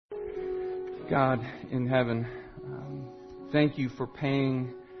God in heaven, thank you for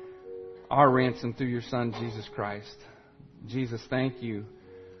paying our ransom through your Son, Jesus Christ. Jesus, thank you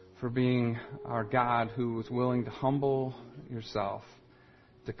for being our God who was willing to humble yourself,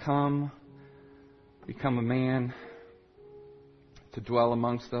 to come, become a man, to dwell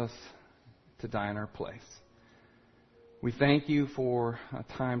amongst us, to die in our place. We thank you for a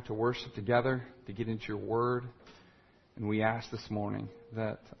time to worship together, to get into your word. And we ask this morning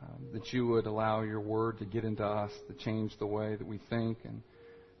that you would allow your word to get into us, to change the way that we think and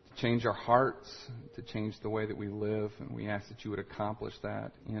to change our hearts, to change the way that we live. And we ask that you would accomplish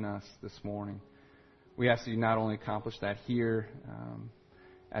that in us this morning. We ask that you not only accomplish that here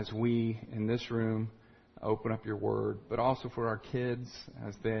as we in this room open up your word, but also for our kids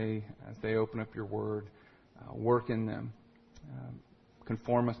as they open up your word, work in them.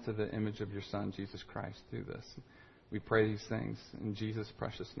 Conform us to the image of your Son, Jesus Christ, through this. We pray these things in Jesus'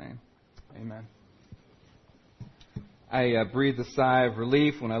 precious name. Amen. I breathed a sigh of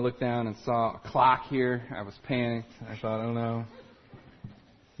relief when I looked down and saw a clock here. I was panicked. I thought, oh no.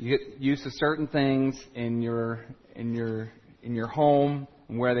 You get used to certain things in your home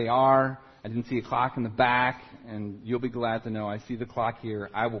and where they are. I didn't see a clock in the back, and you'll be glad to know I see the clock here.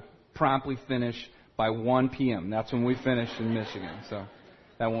 I will promptly finish by 1 p.m. That's when we finish in Michigan. So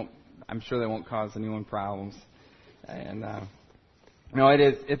I'm sure that won't cause anyone problems. And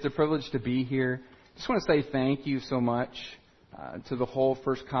it's a privilege to be here. Just want to say thank you so much to the whole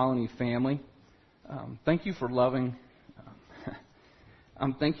First Colony family. Thank you for loving.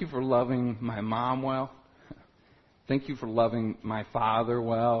 Thank you for loving my mom well. Thank you for loving my father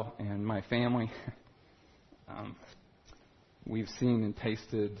well and my family. We've seen and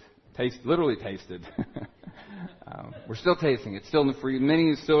literally tasted. We're still tasting. It's still in the freezer. Mini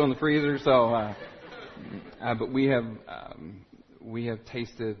is still in the freezer. So. But we have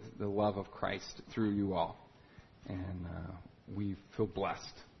tasted the love of Christ through you all, and we feel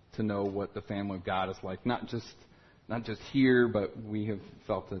blessed to know what the family of God is like. Not just here, but we have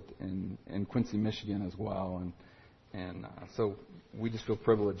felt it in Quincy, Michigan as well, and so we just feel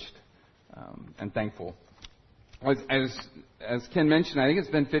privileged and thankful. As Ken mentioned, I think it's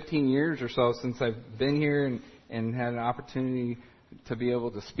been 15 years or so since I've been here and had an opportunity to be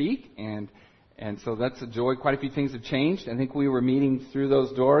able to speak, and so that's a joy. Quite a few things have changed. I think we were meeting through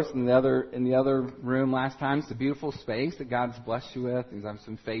those doors in the other room last time. It's a beautiful space that God's blessed you with. He's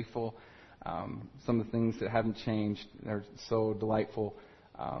been faithful. Some of the things that haven't changed are so delightful.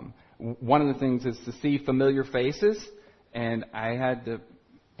 One of the things is to see familiar faces. And I had to...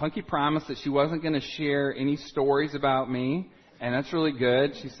 Punky promised that she wasn't going to share any stories about me. And that's really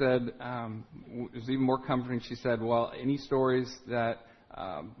good. She said, it was even more comforting. She said, well, any stories that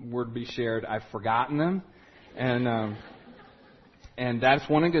were to be shared, I've forgotten them, and that's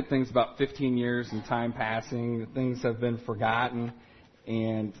one of the good things about 15 years and time passing. Things have been forgotten,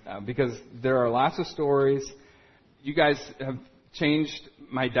 and because there are lots of stories. You guys have changed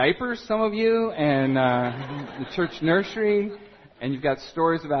my diapers, some of you, and the church nursery, and you've got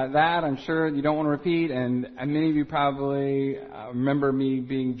stories about that. I'm sure you don't want to repeat, and many of you probably remember me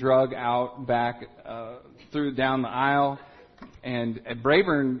being drug out back down the aisle. And at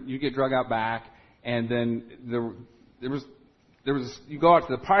Brayburn, you get drug out back, and then there was you go out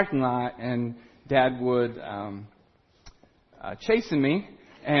to the parking lot, and Dad would chasing me,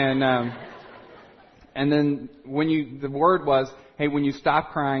 and then the word was, hey, when you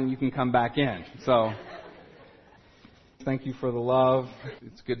stop crying, you can come back in. So thank you for the love.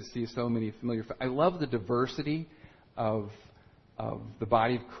 It's good to see so many familiar. I love the diversity of the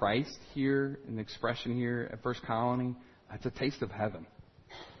body of Christ here, and the expression here at First Colony. It's a taste of heaven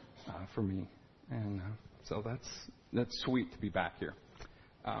for me, and so that's sweet to be back here.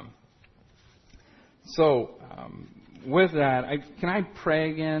 With that, can I pray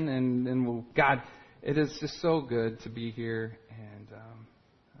again? And God, it is just so good to be here, and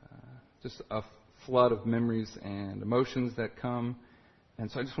just a flood of memories and emotions that come. And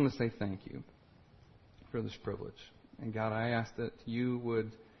so I just want to say thank you for this privilege. And God, I ask that you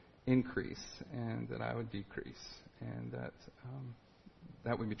would increase and that I would decrease. And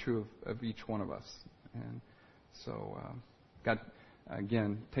that would be true of each one of us. And so, God,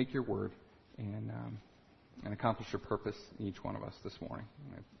 again, take your word and accomplish your purpose in each one of us this morning.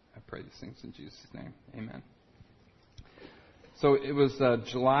 And I pray these things in Jesus' name. Amen. So it was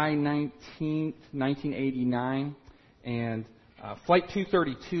July 19th, 1989, and Flight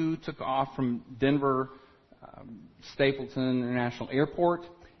 232 took off from Denver Stapleton International Airport,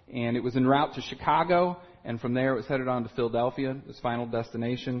 and it was en route to Chicago. And from there, it was headed on to Philadelphia, its final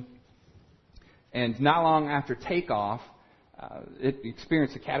destination. And not long after takeoff, it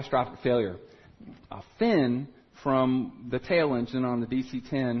experienced a catastrophic failure. fin from the tail engine on the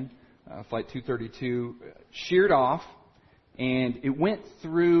DC-10 Flight 232 sheared off, and it went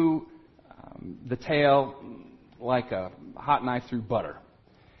through the tail like a hot knife through butter.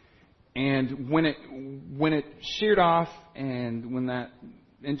 And when it sheared off, and when that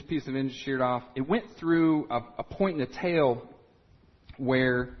piece of engine sheared off, it went through a point in the tail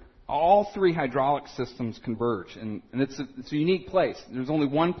where all three hydraulic systems converge. And it's a unique place. There's only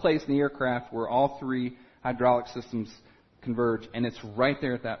one place in the aircraft where all three hydraulic systems converge, and it's right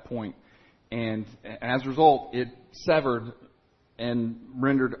there at that point. And as a result, it severed and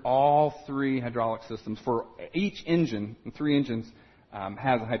rendered all three hydraulic systems. For each engine, the three engines,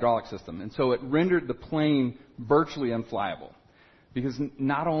 has a hydraulic system. And so it rendered the plane virtually unflyable. Because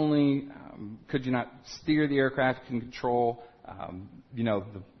not only could you not steer the aircraft, you can control,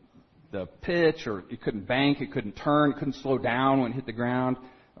 the pitch, or it couldn't bank, it couldn't turn, it couldn't slow down when it hit the ground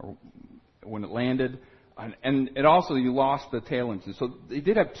or when it landed. And it also, you lost the tail engine. So they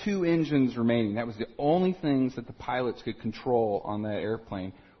did have two engines remaining. That was the only things that the pilots could control on that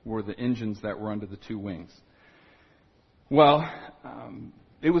airplane, were the engines that were under the two wings. Well,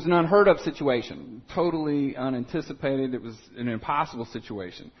 it was an unheard of situation, totally unanticipated. It was an impossible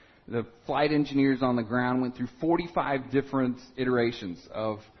situation. The flight engineers on the ground went through 45 different iterations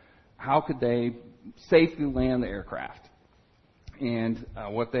of how could they safely land the aircraft. And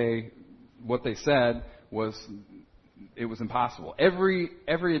what they said was it was impossible. Every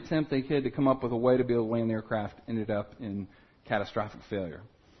attempt they could to come up with a way to be able to land the aircraft ended up in catastrophic failure.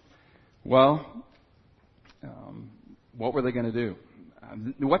 Well, what were they going to do?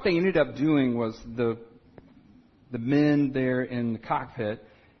 What they ended up doing was the men there in the cockpit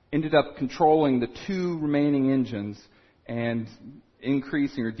ended up controlling the two remaining engines and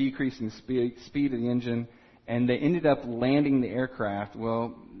increasing or decreasing the speed of the engine, and they ended up landing the aircraft.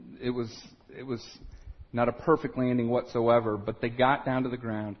 Well, it was not a perfect landing whatsoever, but they got down to the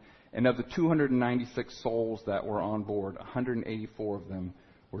ground, and of the 296 souls that were on board, 184 of them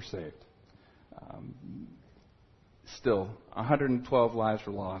were saved. Still, 112 lives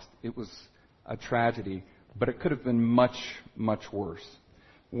were lost. It was a tragedy, but it could have been much, much worse.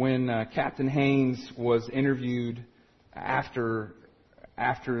 When Captain Haynes was interviewed after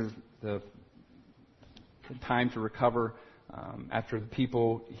the time to recover, after the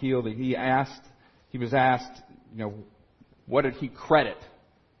people healed, he was asked, what did he credit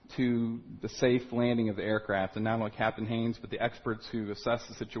to the safe landing of the aircraft? And not only Captain Haynes, but the experts who assessed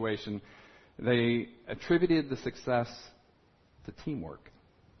the situation, they attributed the success to teamwork.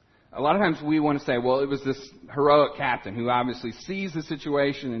 A lot of times we want to say, well, it was this heroic captain who obviously sees the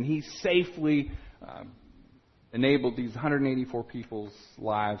situation and he safely enabled these 184 people's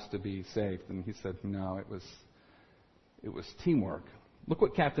lives to be saved. And he said, no, it was teamwork. Look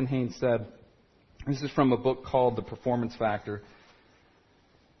what Captain Haynes said. This is from a book called The Performance Factor.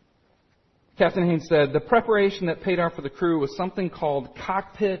 Captain Haynes said, the preparation that paid off for the crew was something called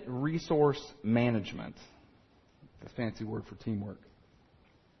cockpit resource management. A fancy word for teamwork.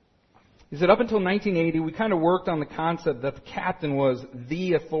 He said, up until 1980, we kind of worked on the concept that the captain was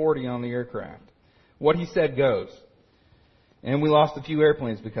the authority on the aircraft. What he said goes. And we lost a few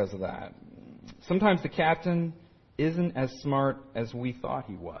airplanes because of that. Sometimes the captain isn't as smart as we thought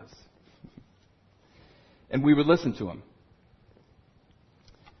he was. And we would listen to him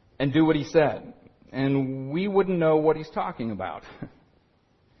and do what he said. And we wouldn't know what he's talking about.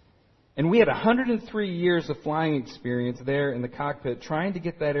 And we had 103 years of flying experience there in the cockpit trying to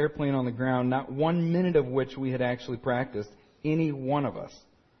get that airplane on the ground, not 1 minute of which we had actually practiced, any one of us.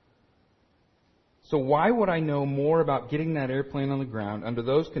 So why would I know more about getting that airplane on the ground under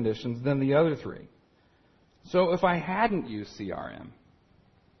those conditions than the other three? So if I hadn't used CRM,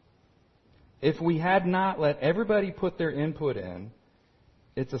 if we had not let everybody put their input in,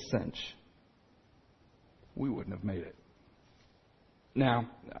 it's a cinch. We wouldn't have made it. Now,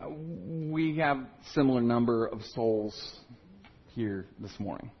 we have similar number of souls here this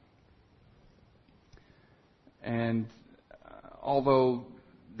morning. And although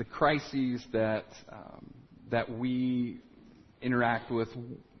the crises that we interact with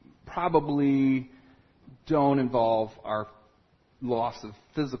probably don't involve our loss of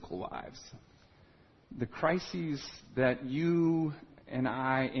physical lives, the crises that you and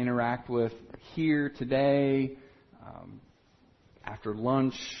I interact with here today, after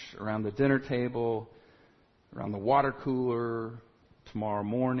lunch, around the dinner table, around the water cooler, tomorrow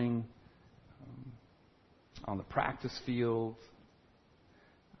morning, on the practice field,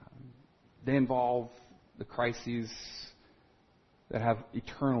 they involve the crises that have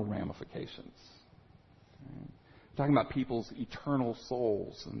eternal ramifications. We're talking about people's eternal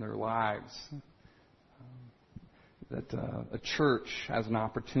souls and their lives a church has an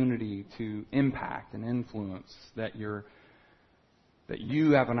opportunity to impact and influence, that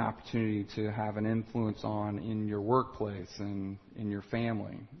you have an opportunity to have an influence on in your workplace and in your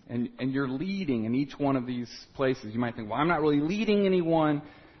family. And you're leading in each one of these places. You might think, well, I'm not really leading anyone.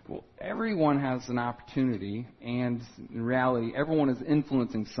 Well, everyone has an opportunity, and in reality, everyone is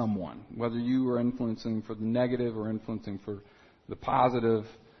influencing someone. Whether you are influencing for the negative or influencing for the positive,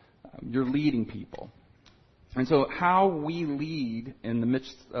 you're leading people. And so how we lead in the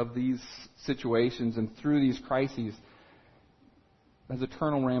midst of these situations and through these crises has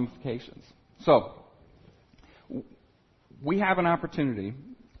eternal ramifications. So, we have an opportunity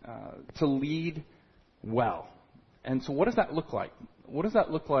to lead well. And so what does that look like? What does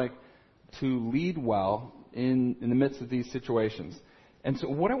that look like to lead well in the midst of these situations? And so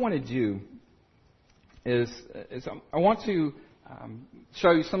what I want to do is I want to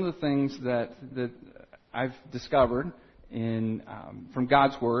show you some of the things that I've discovered from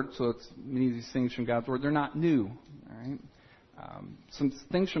God's Word. So it's many of these things from God's Word. They're not new. All right? Some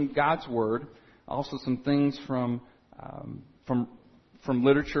things from God's Word, also some things from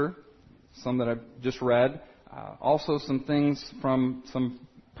literature, some that I've just read, also some things from some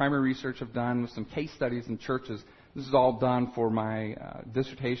primary research I've done with some case studies in churches. This is all done for my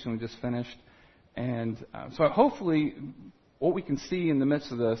dissertation we just finished. And so hopefully what we can see in the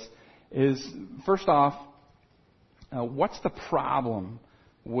midst of this is, first off, what's the problem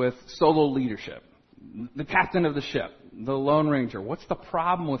with solo leadership? The captain of the ship, the Lone Ranger. What's the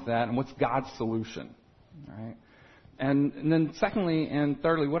problem with that, and what's God's solution? All right. And then secondly and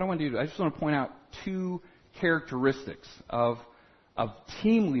thirdly, what I want to do, I just want to point out two characteristics of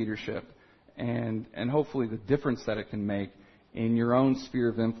team leadership and hopefully the difference that it can make in your own sphere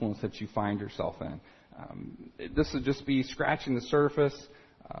of influence that you find yourself in. This would just be scratching the surface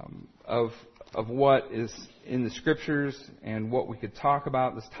of what is in the Scriptures and what we could talk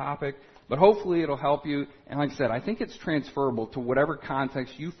about this topic. But hopefully it'll help you. And like I said, I think it's transferable to whatever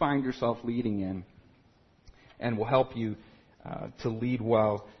context you find yourself leading in, and will help you to lead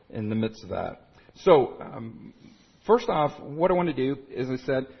well in the midst of that. So, first off, what I want to do, as I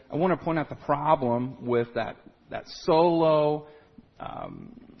said, I want to point out the problem with that solo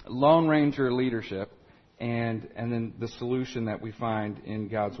Lone Ranger leadership, and then the solution that we find in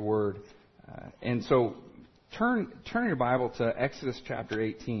God's Word. And so, turn your Bible to Exodus chapter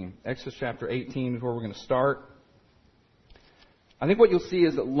 18. Exodus chapter 18 is where we're going to start. I think what you'll see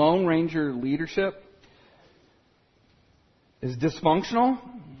is that Lone Ranger leadership is dysfunctional.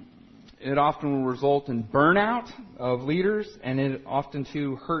 It often will result in burnout of leaders, and it often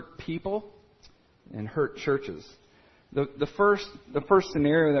too hurt people and hurt churches. The first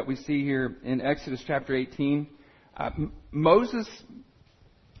scenario that we see here in Exodus chapter 18, Moses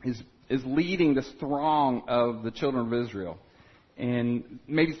is leading this throng of the children of Israel, and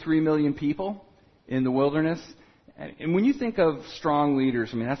maybe 3 million people in the wilderness. And when you think of strong leaders,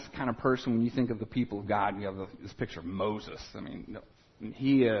 I mean, that's the kind of person, when you think of the people of God, you have this picture of Moses. I mean,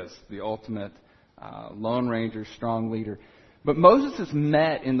 he is the ultimate Lone Ranger, strong leader. But Moses is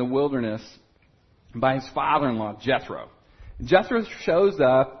met in the wilderness by his father-in-law, Jethro. Jethro shows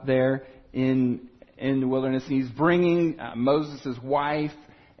up there in the wilderness, and he's bringing Moses' wife,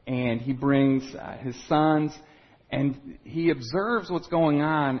 and he brings his sons, and he observes what's going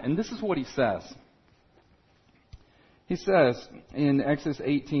on, and this is what he says. He says in Exodus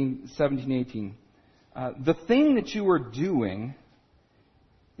 17:18, the thing that you are doing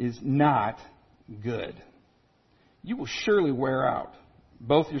is not good. You will surely wear out,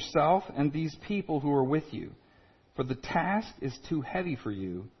 both yourself and these people who are with you, for the task is too heavy for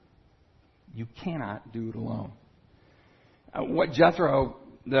you. You cannot do it alone. What Jethro,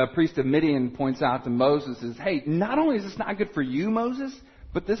 the priest of Midian, points out to Moses is, hey, not only is this not good for you, Moses,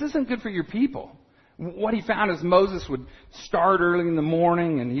 but this isn't good for your people. What he found is Moses would start early in the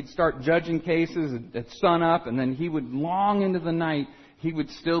morning, and he'd start judging cases at sunup, and then he would, long into the night, he would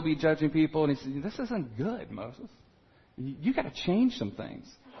still be judging people. And he said, this isn't good, Moses. You got to change some things.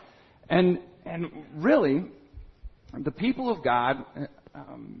 And really, the people of God,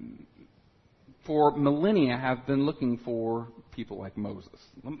 for millennia, have been looking for people like Moses.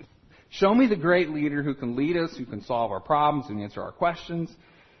 Show me the great leader who can lead us, who can solve our problems and answer our questions.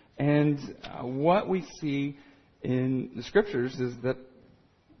 And what we see in the Scriptures is that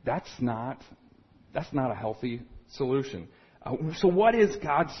that's not a healthy solution. So what is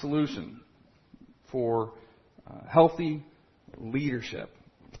God's solution for healthy leadership?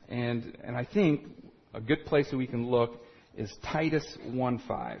 And I think a good place that we can look is Titus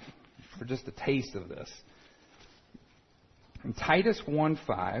 1:5 for just a taste of this. In Titus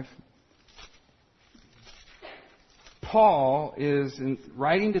 1:5, Paul is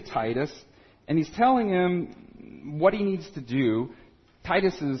writing to Titus, and he's telling him what he needs to do.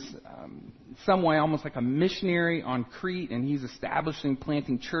 Titus is some way almost like a missionary on Crete, and he's establishing,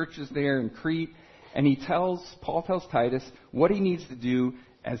 planting churches there in Crete. And Paul tells Titus what he needs to do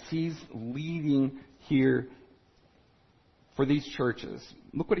as he's leading here for these churches.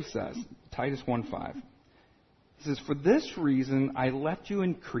 Look what he says, Titus 1:5. He says, "For this reason I left you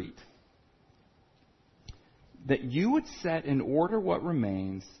in Crete, that you would set in order what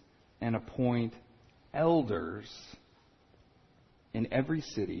remains and appoint elders in every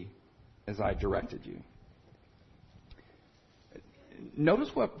city as I directed you."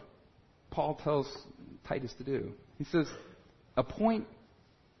 Notice what Paul tells Titus to do. He says, appoint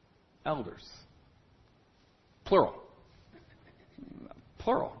elders. Plural.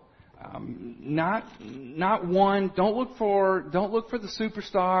 Not one. Don't look for the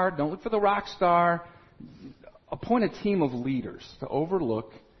superstar. Don't look for the rock star. Appoint a team of leaders to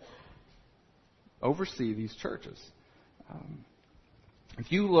oversee these churches.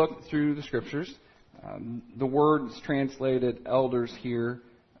 If you look through the scriptures, the words translated elders here,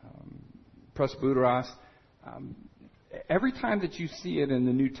 presbyteros, every time that you see it in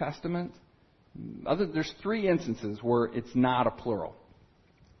the New Testament, there's 3 instances where it's not a plural.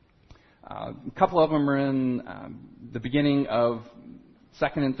 A couple of them are in the beginning of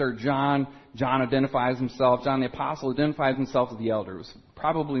 2nd and 3rd John. John the Apostle identifies himself as the elder. It was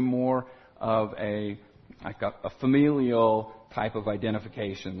probably more of a familial type of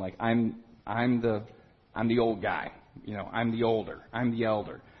identification, like I'm the old guy, I'm the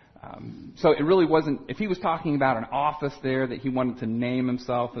elder. So it really wasn't, if he was talking about an office there that he wanted to name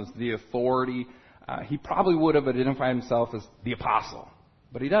himself as the authority, he probably would have identified himself as the apostle.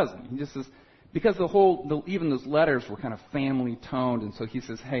 But he doesn't. He just says, because even those letters were kind of family toned, and so he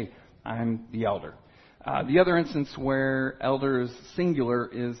says, hey, I'm the elder. The other instance where elder is singular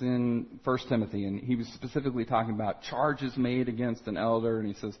is in 1 Timothy, and he was specifically talking about charges made against an elder, and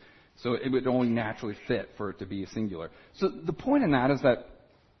he says, so it would only naturally fit for it to be a singular. So the point in that is that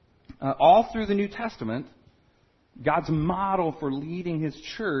all through the New Testament, God's model for leading His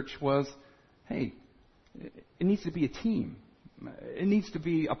church was, hey, it needs to be a team. It needs to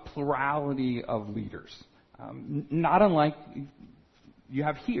be a plurality of leaders, not unlike you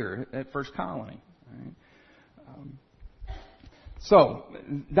have here at First Colony. Right? So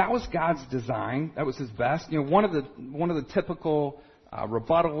that was God's design. That was His best. One of the typical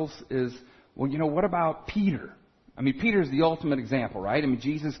rebuttals is, well, what about Peter? I mean, Peter's the ultimate example, right? I mean,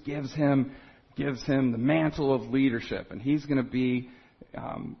 Jesus gives him the mantle of leadership, and he's going to be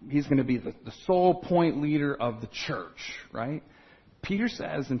the sole point leader of the church, right? Peter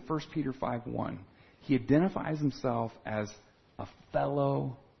says in 1 Peter 5:1, he identifies himself as a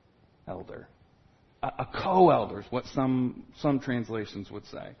fellow elder, a co-elder is what some translations would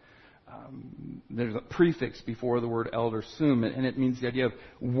say. There's a prefix before the word elder, sum, and it means the idea of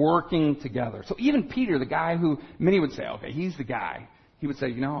working together. So even Peter, the guy who many would say, okay, he's the guy, he would say,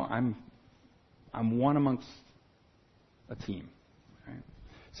 I'm one amongst a team. Right?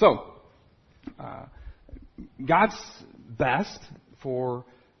 So God's best for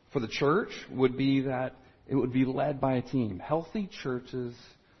the church would be that it would be led by a team. Healthy churches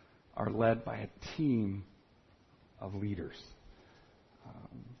are led by a team of leaders.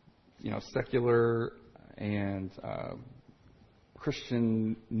 Secular and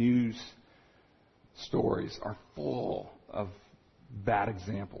Christian news stories are full of bad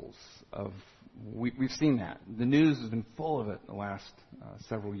examples of. We've seen that. The news has been full of it the last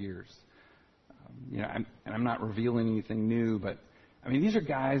several years. I'm not revealing anything new, but these are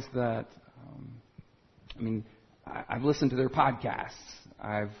guys that. I've listened to their podcasts.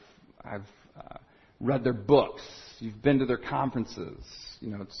 I've read their books. You've been to their conferences.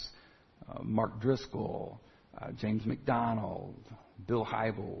 It's Mark Driscoll, James McDonald, Bill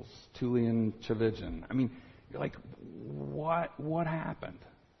Hybels, Tullian Tchividjian. You're like, what happened?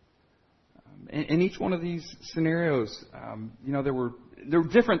 In each one of these scenarios, there were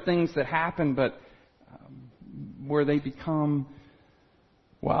different things that happened, but where they become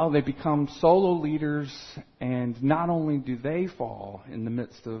solo leaders, and not only do they fall in the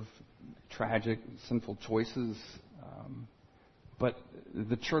midst of tragic, sinful choices, but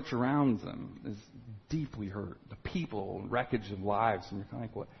the church around them is deeply hurt. The people, wreckage of lives, and you're kind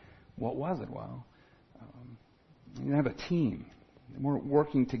of like, what was it? Well, you have a team. We're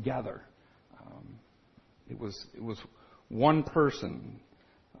working together. It was one person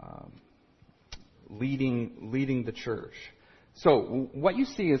leading the church. So what you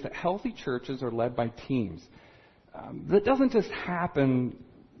see is that healthy churches are led by teams. That doesn't just happen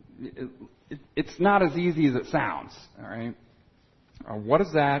it's not as easy as it sounds. All right. What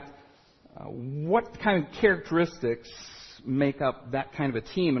is that? What kind of characteristics make up that kind of a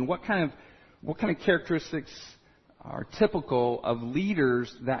team, and what kind of characteristics are typical of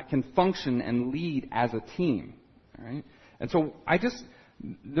leaders that can function and lead as a team? All right. And so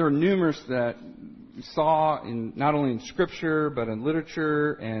there are numerous that we saw in not only in Scripture but in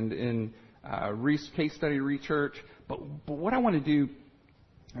literature and in case study research. But what I want to do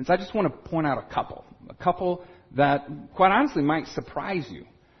is I just want to point out a couple that quite honestly might surprise you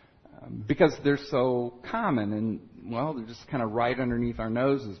because they're so common and, well, they're just kind of right underneath our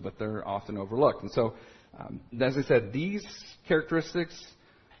noses, but they're often overlooked. And so, as I said, these characteristics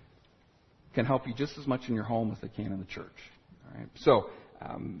can help you just as much in your home as they can in the church. All right. So,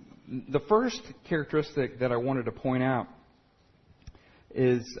 the first characteristic that I wanted to point out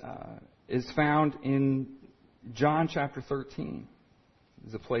is found in John chapter 13.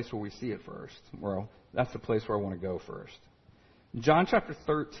 Is a place where we see it first. Well, that's the place where I want to go first. John chapter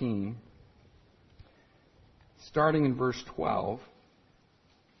 13, starting in verse 12, what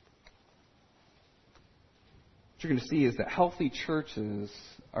you're going to see is that healthy churches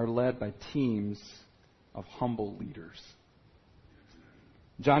are led by teams of humble leaders.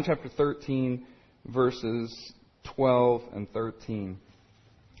 John chapter 13, verses 12 and 13.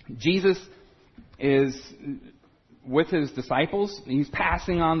 Jesus is with his disciples. He's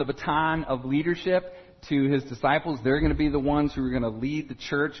passing on the baton of leadership to his disciples. They're going to be the ones who are going to lead the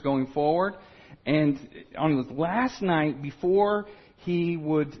church going forward. And on the last night, before he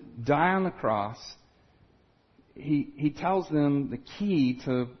would die on the cross, he tells them the key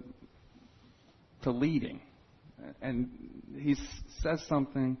to leading. And he says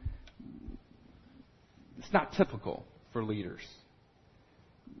something that's not typical for leaders.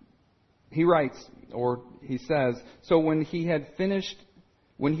 He writes, or he says, so when he had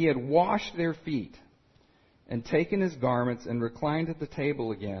washed their feet and taken his garments and reclined at the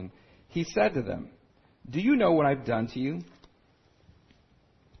table again, he said to them, do you know what I've done to you?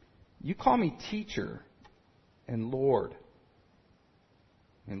 You call me teacher and Lord.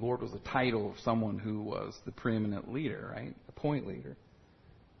 And Lord was a title of someone who was the preeminent leader, right? The point leader.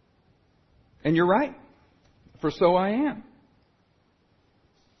 And you're right, for so I am.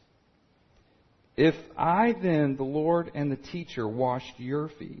 If I then, the Lord and the teacher, washed your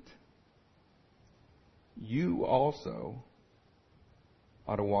feet, you also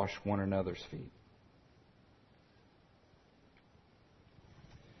ought to wash one another's feet.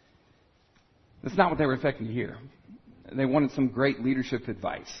 That's not what they were expecting to hear. They wanted some great leadership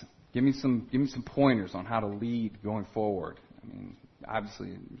advice. Give me some pointers on how to lead going forward. I mean,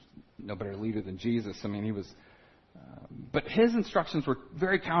 obviously, no better leader than Jesus. I mean, he was, but his instructions were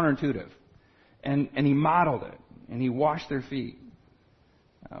very counterintuitive. And he modeled it, and he washed their feet.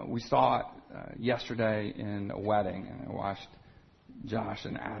 We saw it yesterday in a wedding, and I watched Josh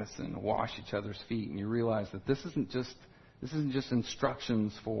and Addison wash each other's feet, and you realize that this isn't just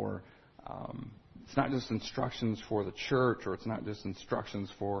instructions for. It's not just instructions for the church, or it's not just instructions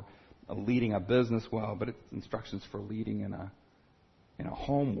for leading a business well, but it's instructions for leading in a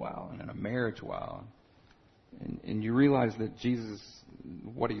home well and in a marriage well. And you realize that Jesus,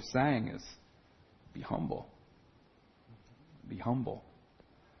 what he's saying is, be humble. Be humble.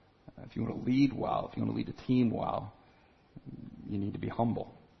 If you want to lead well, if you want to lead a team well, you need to be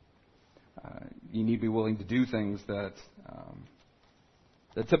humble. You need to be willing to do things that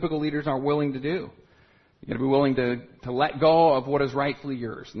typical leaders aren't willing to do. You've got to be willing to let go of what is rightfully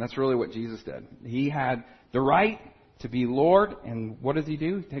yours. And that's really what Jesus did. He had the right to be Lord, and what does he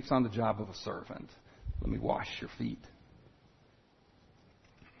do? He takes on the job of a servant. Let me wash your feet.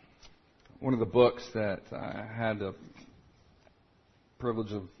 One of the books that I had the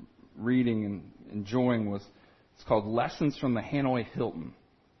privilege of reading and enjoying it's called Lessons from the Hanoi Hilton.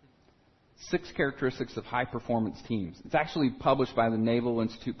 6 Characteristics of High Performance Teams. It's actually published by the Naval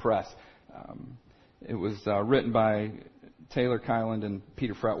Institute Press. It was written by Taylor Kyland and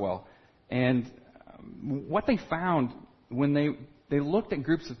Peter Fretwell. And what they found when they looked at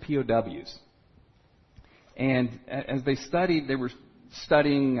groups of POWs, and as they were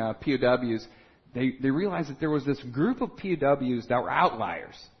studying POWs, they realized that there was this group of POWs that were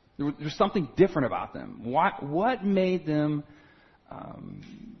outliers. There's something different about them. What made them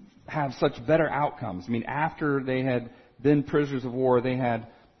have such better outcomes? I mean, after they had been prisoners of war, they had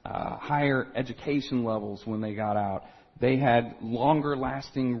higher education levels when they got out. They had longer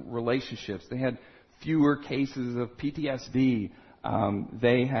lasting relationships. They had fewer cases of PTSD.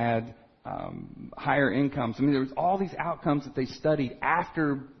 They had higher incomes. I mean, there was all these outcomes that they studied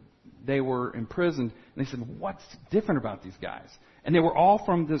after they were imprisoned, and they said, what's different about these guys? And they were all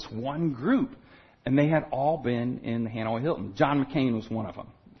from this one group, and they had all been in the Hanoi Hilton. John McCain was one of them.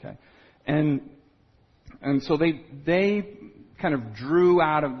 Okay, and so they kind of drew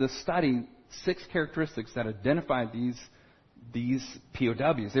out of this study 6 characteristics that identified these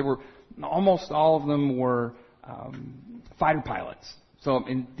POWs. They were almost all of them were fighter pilots. So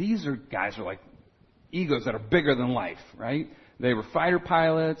and these are guys who are like egos that are bigger than life, right? They were fighter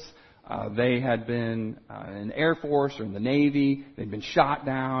pilots. They had been in the Air Force or in the Navy. They'd been shot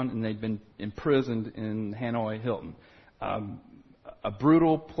down, and they'd been imprisoned in Hanoi Hilton. A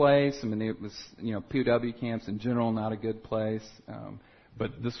brutal place. I mean, it was, POW camps in general, not a good place.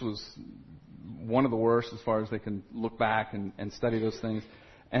 But this was one of the worst as far as they can look back and study those things.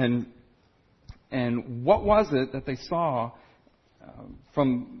 And what was it that they saw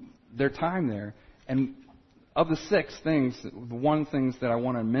from their time there? And of the 6 things, the one things that I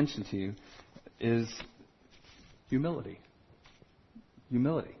want to mention to you is humility.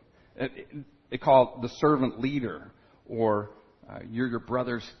 Humility. They call it the servant leader, or you're your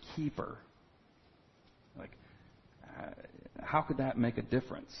brother's keeper. Like, how could that make a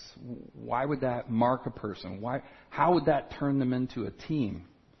difference? Why would that mark a person? How would that turn them into a team?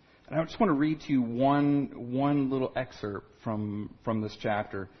 And I just want to read to you one little excerpt from this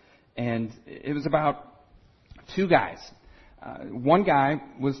chapter. And it was about 2 guys. One guy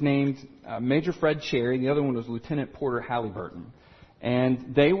was named Major Fred Cherry. The other one was Lieutenant Porter Halliburton.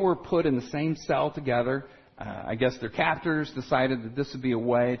 And they were put in the same cell together. I guess their captors decided that this would be a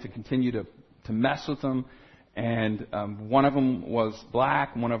way to continue to mess with them. And one of them was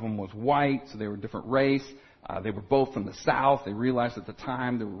black, one of them was white, so they were a different race. They were both from the South. They realized at the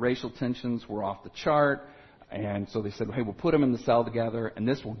time the racial tensions were off the chart. And so they said, hey, we'll put them in the cell together, and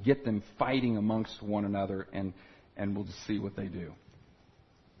this will get them fighting amongst one another, and we'll just see what they do.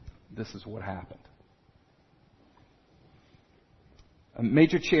 This is what happened.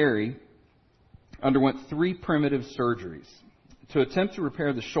 Major Cherry underwent 3 primitive surgeries to attempt to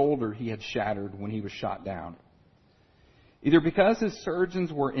repair the shoulder he had shattered when he was shot down. Either because his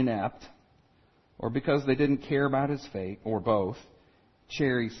surgeons were inept or because they didn't care about his fate, or both,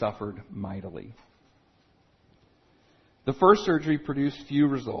 Cherry suffered mightily. The first surgery produced few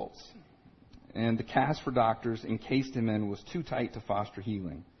results, and the cast for doctors encased him in was too tight to foster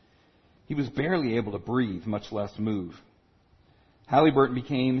healing. He was barely able to breathe, much less move. Halliburton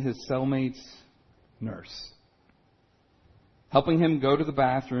became his cellmate's nurse, helping him go to the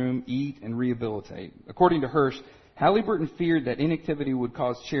bathroom, eat, and rehabilitate. According to Hirsch, Halliburton feared that inactivity would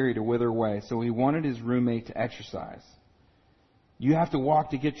cause Cherry to wither away, so he wanted his roommate to exercise. You have to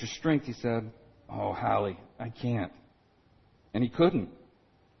walk to get your strength, he said. Oh, Hallie, I can't. And he couldn't,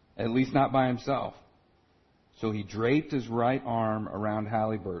 at least not by himself. So he draped his right arm around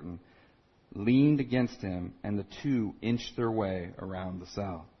Halliburton, leaned against him, and the two inched their way around the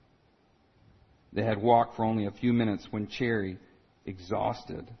cell. They had walked for only a few minutes when Cherry,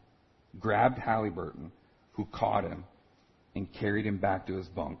 exhausted, grabbed Halliburton, who caught him, and carried him back to his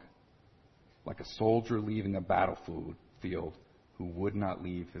bunk, like a soldier leaving a battlefield who would not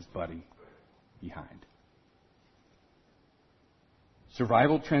leave his buddy behind.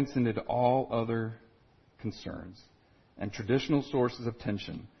 Survival transcended all other concerns, and traditional sources of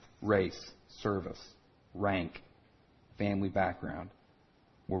tension, race, service, rank, family background,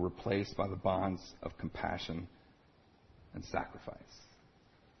 were replaced by the bonds of compassion and sacrifice.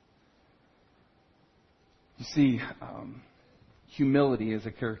 You see, humility is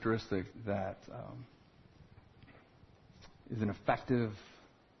a characteristic that is an effective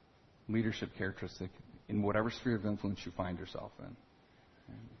leadership characteristic in whatever sphere of influence you find yourself in.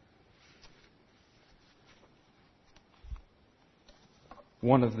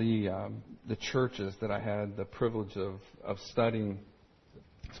 One of the churches that I had the privilege of studying,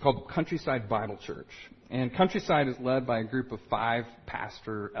 it's called Countryside Bible Church. And Countryside is led by a group of 5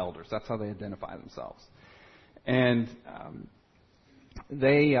 pastor elders. That's how they identify themselves. And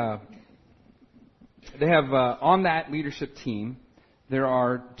they have on that leadership team, there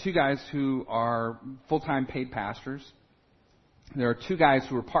are 2 guys who are full-time paid pastors. There are 2 guys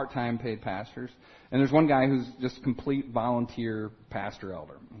who are part-time paid pastors. And there's 1 guy who's just complete volunteer pastor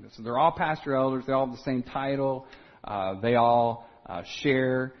elder. So they're all pastor elders. They all have the same title. They all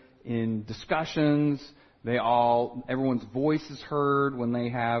share in discussions. Everyone's voice is heard when they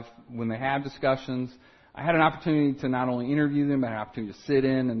have discussions. I had an opportunity to not only interview them, but I had an opportunity to sit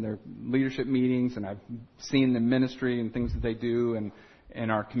in their leadership meetings, and I've seen the ministry and things that they do in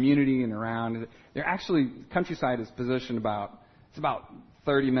our community and around. They're actually, Countryside is positioned about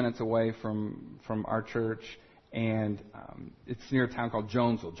 30 minutes away from our church, And it's near a town called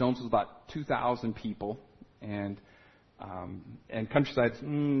Jonesville. Jonesville's about 2,000 people, and Countryside's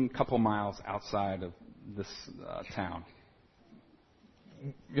a couple of miles outside of this town.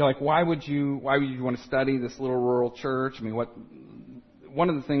 You're like, why would you want to study this little rural church? I mean, one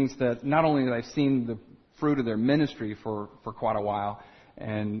of the things that not only have I seen the fruit of their ministry for quite a while,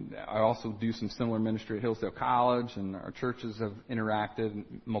 and I also do some similar ministry at Hillsdale College, and our churches have interacted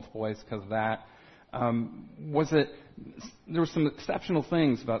in multiple ways because of that, was that there were some exceptional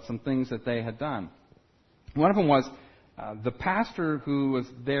things about some things that they had done. One of them was the pastor who was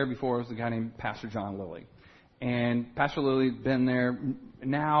there before was a guy named Pastor John Lilly. And Pastor Lilly had been there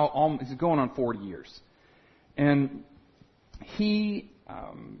now, he's going on 40 years. And he,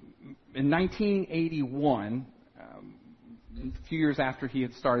 in 1981, a few years after he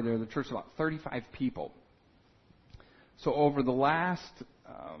had started there, the church was about 35 people. So over the last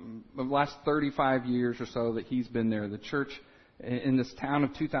 35 years or so that he's been there, the church in this town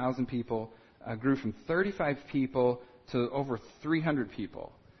of 2,000 people grew from 35 people to over 300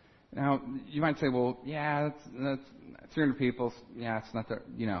 people. Now, you might say, well, yeah, that's 300 people. Yeah, it's not that,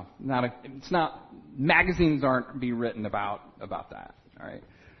 it's not, magazines aren't be written about that, all right?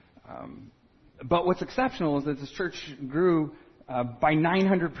 But what's exceptional is that this church grew by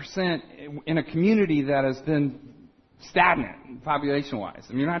 900% in a community that has been stagnant population-wise.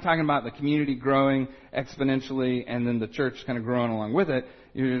 I mean, you're not talking about the community growing exponentially and then the church kind of growing along with it.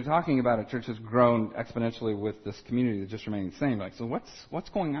 You're talking about a church that's grown exponentially with this community that just remained the same. Like, so what's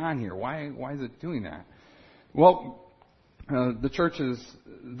going on here? Why is it doing that? Well, the church's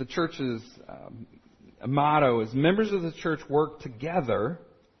motto is members of the church work together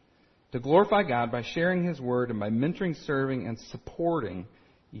to glorify God by sharing His Word and by mentoring, serving, and supporting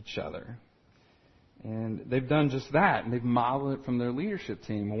each other. And they've done just that, and they've modeled it from their leadership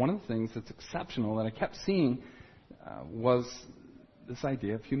team. And one of the things that's exceptional that I kept seeing was this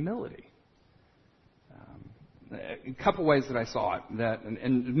idea of humility. A couple ways that I saw it, that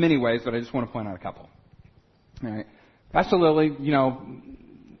in many ways, but I just want to point out a couple. All right. Pastor Lilly,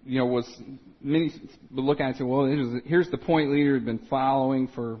 was many would look at it and say, well, here's the point leader who'd been following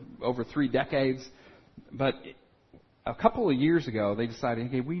for over 3 decades, but a couple of years ago, they decided,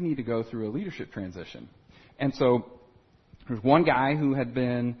 okay, we need to go through a leadership transition. And so there's one guy who had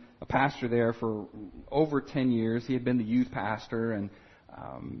been a pastor there for over 10 years. He had been the youth pastor, and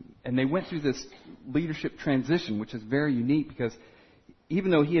they went through this leadership transition, which is very unique because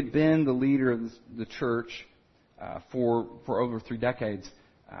even though he had been the leader of the church for over 3 decades,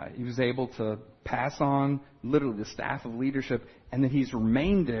 he was able to pass on literally the staff of leadership, and then he's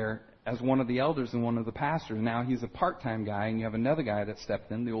remained there as one of the elders and one of the pastors. Now he's a part-time guy, and you have another guy that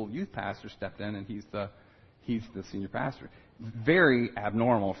stepped in. The old youth pastor stepped in, and he's the senior pastor. Very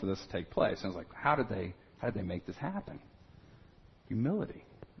abnormal for this to take place. And I was like, how did they make this happen? Humility,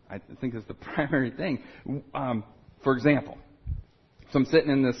 I think, is the primary thing. For example, so I'm sitting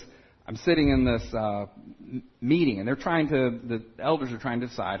in this meeting, and the elders are trying to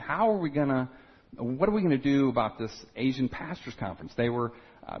decide what are we gonna do about this Asian pastors conference. They were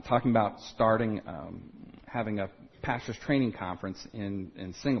talking about having a pastors training conference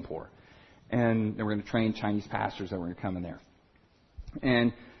in Singapore, and they were going to train Chinese pastors that were going to come in there.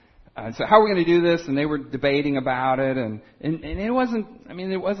 And so how are we going to do this? And they were debating about it, and it wasn't.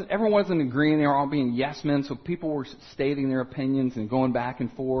 Everyone wasn't agreeing. They were all being yes men. So people were stating their opinions and going back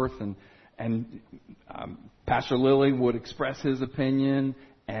and forth, and Pastor Lilly would express his opinion,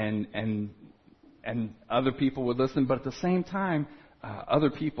 and other people would listen. But at the same time,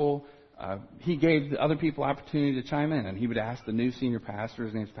 he gave the other people opportunity to chime in, and he would ask the new senior pastor,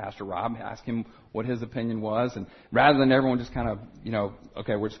 his name's Pastor Rob, ask him what his opinion was, and rather than everyone just kind of,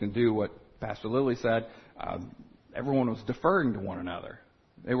 okay, we're just going to do what Pastor Lilly said, everyone was deferring to one another.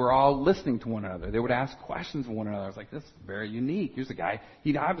 They were all listening to one another. They would ask questions of one another. I was like, this is very unique. Here's a guy,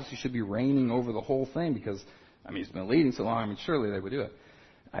 he obviously should be reigning over the whole thing because, he's been leading so long, surely they would do it.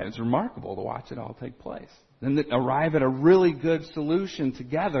 It's remarkable to watch it all take place. Then they arrive at a really good solution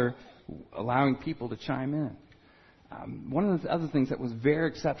together, allowing people to chime in. One of the other things that was very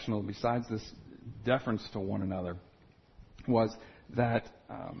exceptional, besides this deference to one another, was that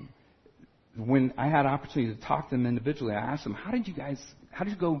when I had opportunity to talk to them individually, I asked them, how did you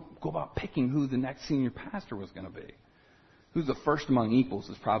go about picking who the next senior pastor was going to be? Who's the first among equals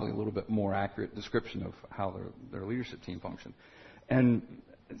is probably a little bit more accurate description of how their leadership team functioned. And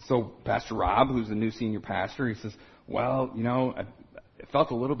so Pastor Rob, who's the new senior pastor, he says, it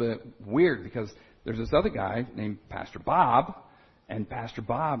felt a little bit weird because there's this other guy named Pastor Bob, and Pastor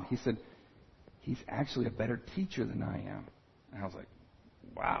Bob, he said, he's actually a better teacher than I am. And I was like,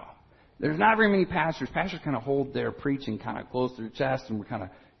 wow. There's not very many pastors. Pastors kind of hold their preaching kind of close to their chest, and we're kind of,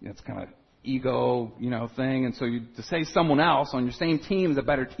 it's kind of ego, thing. And so to say someone else on your same team is a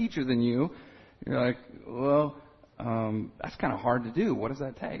better teacher than you, you're like, well, that's kind of hard to do. What does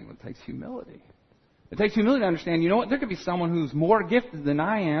that take? Well, it takes humility. It takes humility to understand, there could be someone who's more gifted than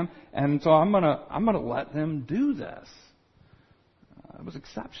I am, and so I'm gonna let them do this. It was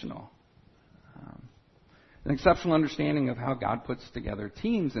exceptional. An exceptional understanding of how God puts together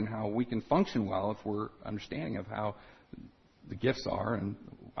teams and how we can function well if we're understanding of how the gifts are, and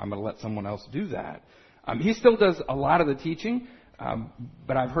I'm going to let someone else do that. He still does a lot of the teaching,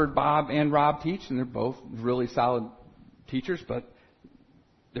 but I've heard Bob and Rob teach, and they're both really solid teachers, but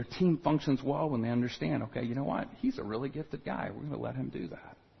their team functions well when they understand, okay, you know what? He's a really gifted guy. We're going to let him do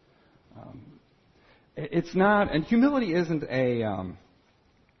that. It's not, and humility isn't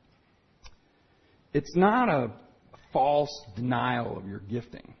it's not a false denial of your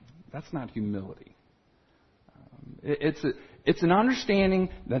gifting. That's not humility. It's an understanding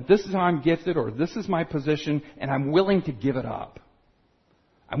that this is how I'm gifted, or this is my position, and I'm willing to give it up.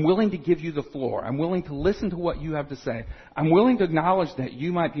 I'm willing to give you the floor. I'm willing to listen to what you have to say. I'm willing to acknowledge that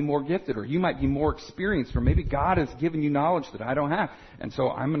you might be more gifted, or you might be more experienced, or maybe God has given you knowledge that I don't have. And so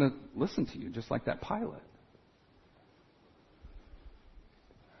I'm going to listen to you, just like that pilot.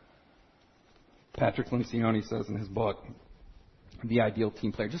 Patrick Lencioni says in his book, The Ideal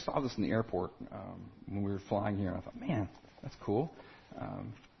Team Player. Just saw this in the airport when we were flying here. And I thought, man, that's cool.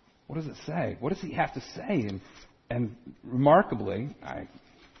 What does it say? What does he have to say? And remarkably, I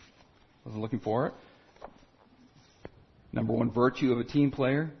wasn't looking for it. Number one virtue of a team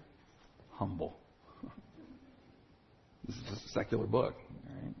player, humble. This is just a secular book.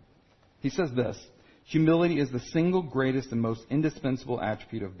 Right? He says this, humility is the single greatest and most indispensable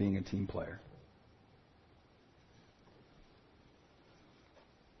attribute of being a team player.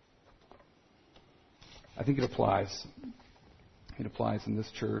 I think it applies. It applies in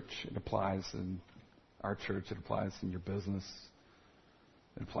this church. It applies in our church. It applies in your business.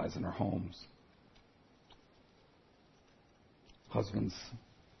 It applies in our homes. Husbands,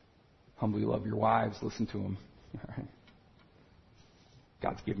 humbly love your wives. Listen to them. All right.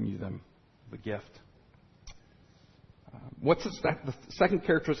 God's given you them the gift. What's the second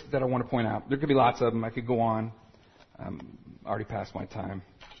characteristic that I want to point out? There could be lots of them. I could go on. Already past my time.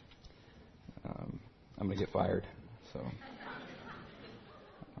 I'm going to get fired. So,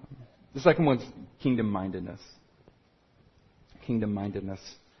 the second one's kingdom-mindedness. Kingdom-mindedness.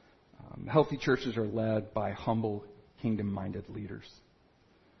 Healthy churches are led by humble, kingdom-minded leaders.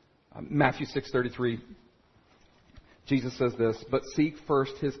 Matthew 6:33, Jesus says this, "But seek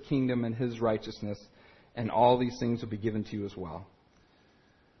first His kingdom and His righteousness, and all these things will be given to you as well."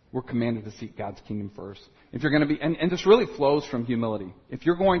 We're commanded to seek God's kingdom first. If you're going to be, and this really flows from humility. If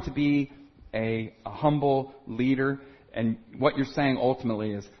you're going to be a humble leader, and what you're saying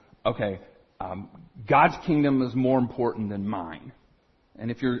ultimately is, okay, God's kingdom is more important than mine.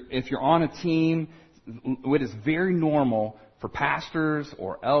 And if you're on a team, it is very normal for pastors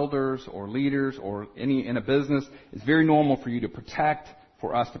or elders or leaders or in a business, it's very normal for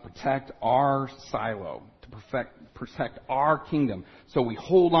us to protect our silo, to protect our kingdom. So we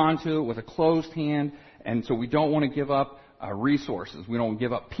hold on to it with a closed hand, and so we don't want to give up resources. We don't want to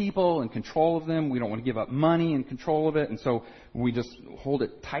give up people and control of them. We don't want to give up money and control of it. And so we just hold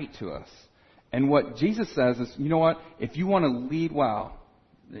it tight to us. And what Jesus says is, you know what? If you want to lead well,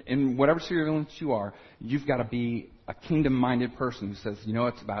 in whatever sphere of influence you are, you've got to be a kingdom-minded person who says, you know,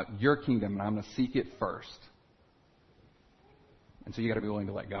 it's about your kingdom, and I'm going to seek it first. And so you've got to be willing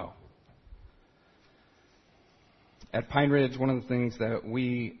to let go. At Pine Ridge, one of the things that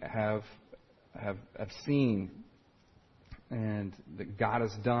we have seen and that God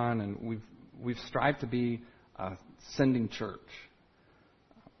has done, and we've strived to be a sending church.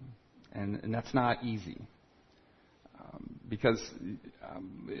 And that's not easy. Because,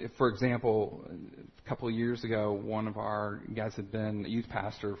 if, for example, a couple of years ago, one of our guys had been a youth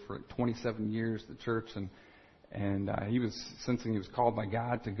pastor for 27 years at the church, and he was sensing he was called by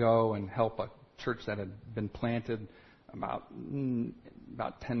God to go and help a church that had been planted about 10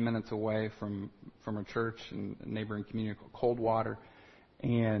 minutes away from a church in a neighboring community called Coldwater.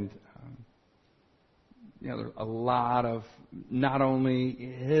 And there's a lot of not only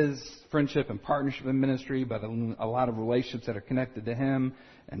his friendship and partnership in ministry, but a lot of relationships that are connected to him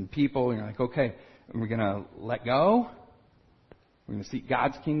and people. And you're like, okay, we're going to let go. We're going to seek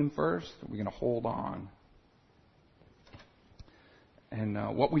God's kingdom first. We're going to hold on.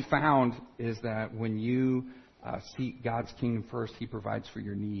 And what we found is that when you seek God's kingdom first, He provides for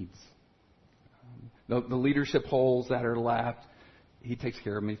your needs. The leadership holes that are left, He takes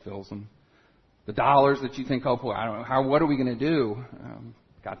care of them. He fills them. The dollars that you think, oh, boy, I don't know, what are we going to do?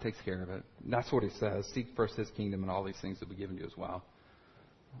 God takes care of it. That's what He says. Seek first His kingdom, and all these things will be given to you as well.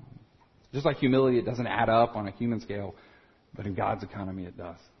 Just like humility, it doesn't add up on a human scale, but in God's economy, it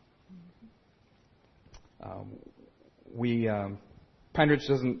does. Pine Ridge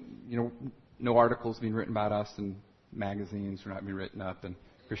doesn't, no articles being written about us in magazines. We're not being written up in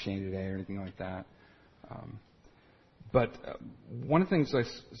Christianity Today or anything like that. But one of the things I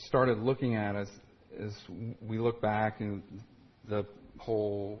started looking at as we look back, and the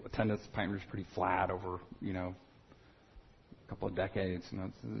whole attendance at Pine Ridge is pretty flat over, a couple of decades. It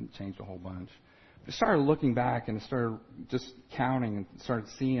hasn't changed a whole bunch. But I started looking back and started just counting and started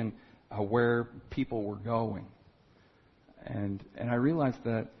seeing where people were going. And I realized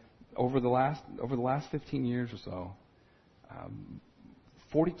that over the last 15 years or so,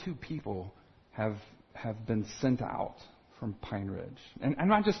 42 people have been sent out from Pine Ridge. And I'm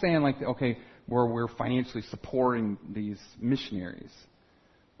not just saying where we're financially supporting these missionaries.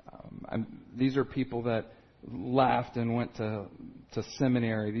 These are people that left and went to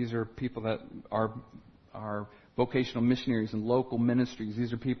seminary. These are people that are vocational missionaries in local ministries.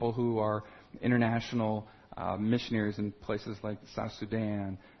 These are people who are international missionaries in places like South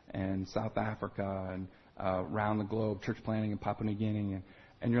Sudan and South Africa and around the globe, church planting in Papua New Guinea.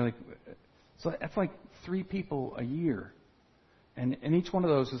 And you're like, so that's like 3 people a year. And each one of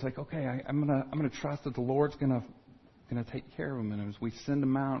those is like, okay, I'm gonna trust that the Lord's gonna take care of them. And as we send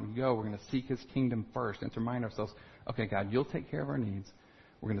them out and go, we're gonna seek His kingdom first and to remind ourselves, okay, God, You'll take care of our needs.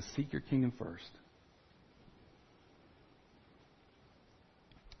 We're gonna seek Your kingdom first.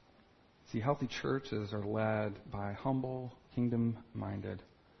 See, healthy churches are led by humble, kingdom-minded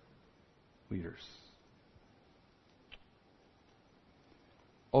leaders.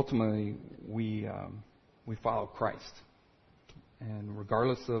 Ultimately, we follow Christ. And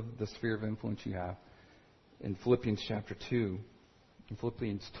regardless of the sphere of influence you have, in Philippians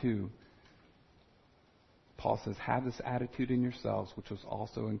 2, Paul says, have this attitude in yourselves, which was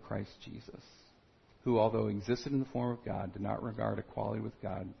also in Christ Jesus, who, although existed in the form of God, did not regard equality with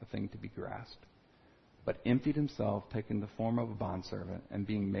God a thing to be grasped, but emptied Himself, taking the form of a bondservant, and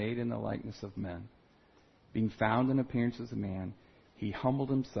being made in the likeness of men. Being found in appearance as a man, He humbled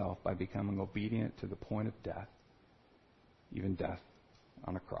Himself by becoming obedient to the point of death, even death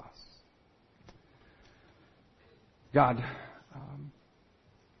on a cross. God,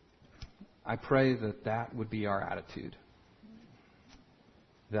 I pray that would be our attitude.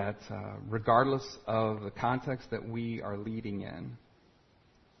 That regardless of the context that we are leading in,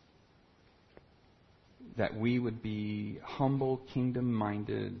 that we would be humble,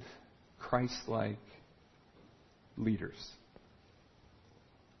 kingdom-minded, Christ-like leaders.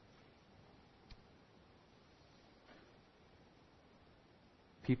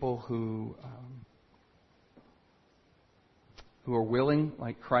 People who are willing,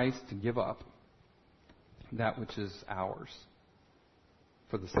 like Christ, to give up that which is ours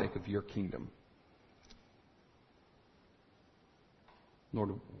for the sake of Your kingdom.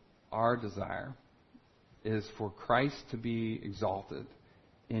 Lord, our desire is for Christ to be exalted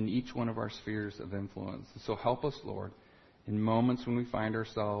in each one of our spheres of influence. So help us, Lord, in moments when we find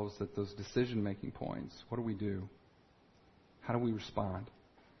ourselves at those decision-making points. What do we do? How do we respond?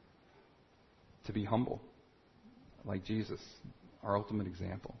 To be humble, like Jesus, our ultimate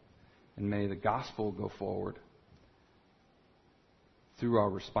example. And may the gospel go forward through our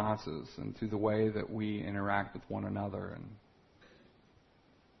responses and through the way that we interact with one another. And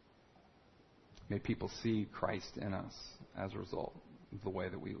may people see Christ in us as a result of the way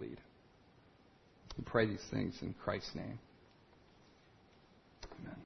that we lead. We pray these things in Christ's name.